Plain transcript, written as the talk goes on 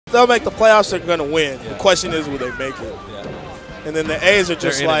they'll make the playoffs. They're going to win. Yeah. The question is, will they make it? Yeah. And then the A's are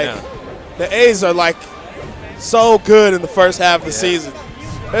just like, the A's are like so good in the first half of the season.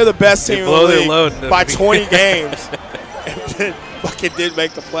 They're the best team in the league by 20 games. And then fucking did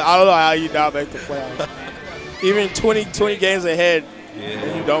make the play. I don't know how you not make the playoffs. Even 20 games ahead,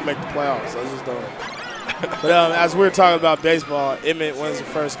 and you don't make the playoffs. I just don't. But as we were talking about baseball, Imyt wins the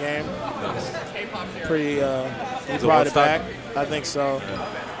first game. Pretty, he brought it back. I think so.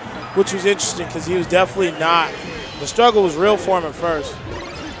 Which was interesting because he was definitely not. The struggle was real for him at first.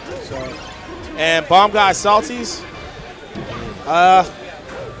 So, and Bombguy Salties. I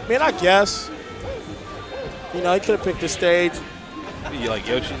mean, I guess. You know, he could have picked the stage. You like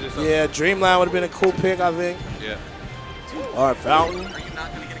Yoshi's or something? Yeah, Dreamland would have been a cool pick, I think. Yeah. Or Fountain.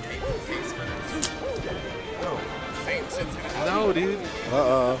 No, dude.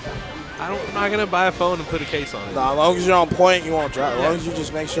 I'm not gonna buy a phone and put a case on it. Nah, as long as you're on point, you won't drop. As long as you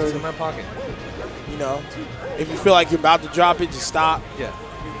just make sure it's in my pocket. You know, if you feel like you're about to drop it, just stop. Yeah.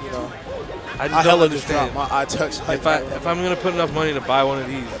 You know, I just don't understand. Just my iTouch. If I'm gonna put enough money to buy one of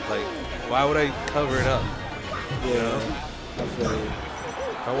these, like, why would I cover it up? Yeah. You know? I feel you.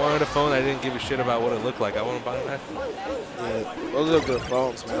 If I wanted a phone, I didn't give a shit about what it looked like. I want to buy an iPhone. Yeah, those are good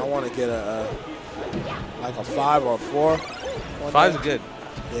phones, man. I want to get like a 5 or a 4. 5's good.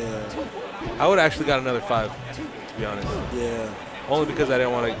 Yeah. I would actually got another 5, to be honest. Yeah. Only because I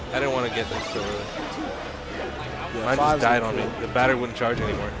didn't want to get this so early. Yeah, mine just died on me. The battery wouldn't charge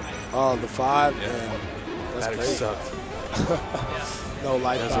anymore. Oh, the 5. Yeah. That's battery crazy. sucked. No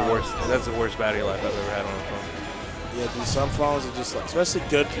light power. That's the worst battery life I've ever had on a phone. Yeah, dude, some phones are just like, especially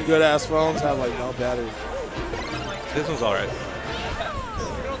good ass phones have like no battery. This one's all right.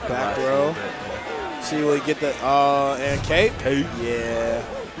 Back row. See what you get the and Cape. Yeah.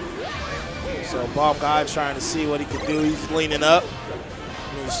 So Bombguy trying to see what he can do. He's leaning up.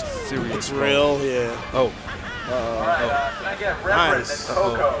 It's real. Yeah. Oh. Nice.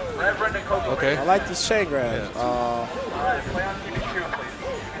 Okay. I like this chain grab.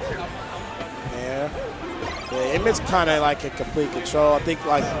 Yeah. Yeah, Imyt's kind of like in complete control. I think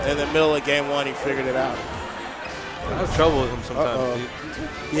like in the middle of game 1, he figured it out. I have trouble with him sometimes, dude.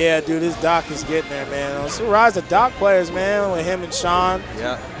 Yeah, dude, his doc is getting there, man. It's the rise of doc players, man, with him and Sean.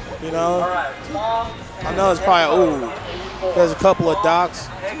 Yeah. You know? I know it's probably, there's a couple of docs.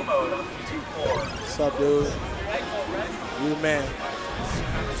 What's up, dude? You the man.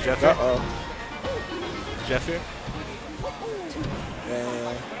 Is Jeff here? Is Jeff here? Yeah.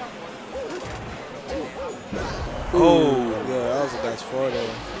 Oh. Yeah, that was a nice 4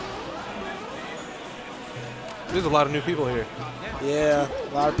 there. There's a lot of new people here. Yeah,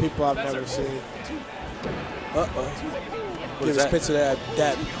 a lot of people I've never seen. Give us a picture of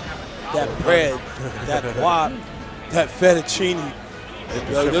that bread, that guap, that fettuccine.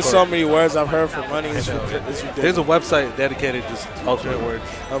 Yo, there's so many words I've heard for money. It's ridiculous. There's a website dedicated just alternate words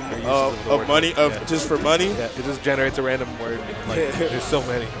of money, just for money. Yeah, it just generates a random word. Like, there's so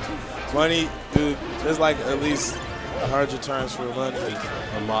many. Money, dude. There's like at least 100 terms for money.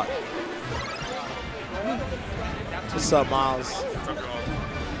 A lot. What's up, Miles?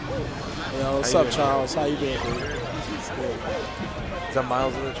 Yo, what's up, Charles? How you doing, dude? Is that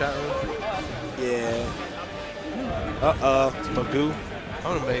Miles in the chat room? Yeah. Magoo.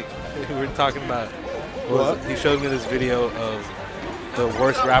 I'm gonna make. We were talking about. What? He showed me this video of the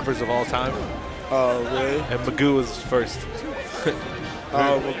worst rappers of all time. Oh, really? And Magoo was first.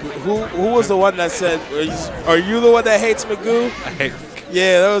 Who was the one that said, "Are you the one that hates Magoo?" I hate.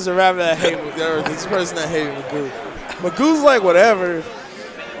 Yeah, there was a rapper that hated. There was this person that hated Magoo. Magoo's like whatever.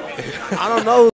 I don't know.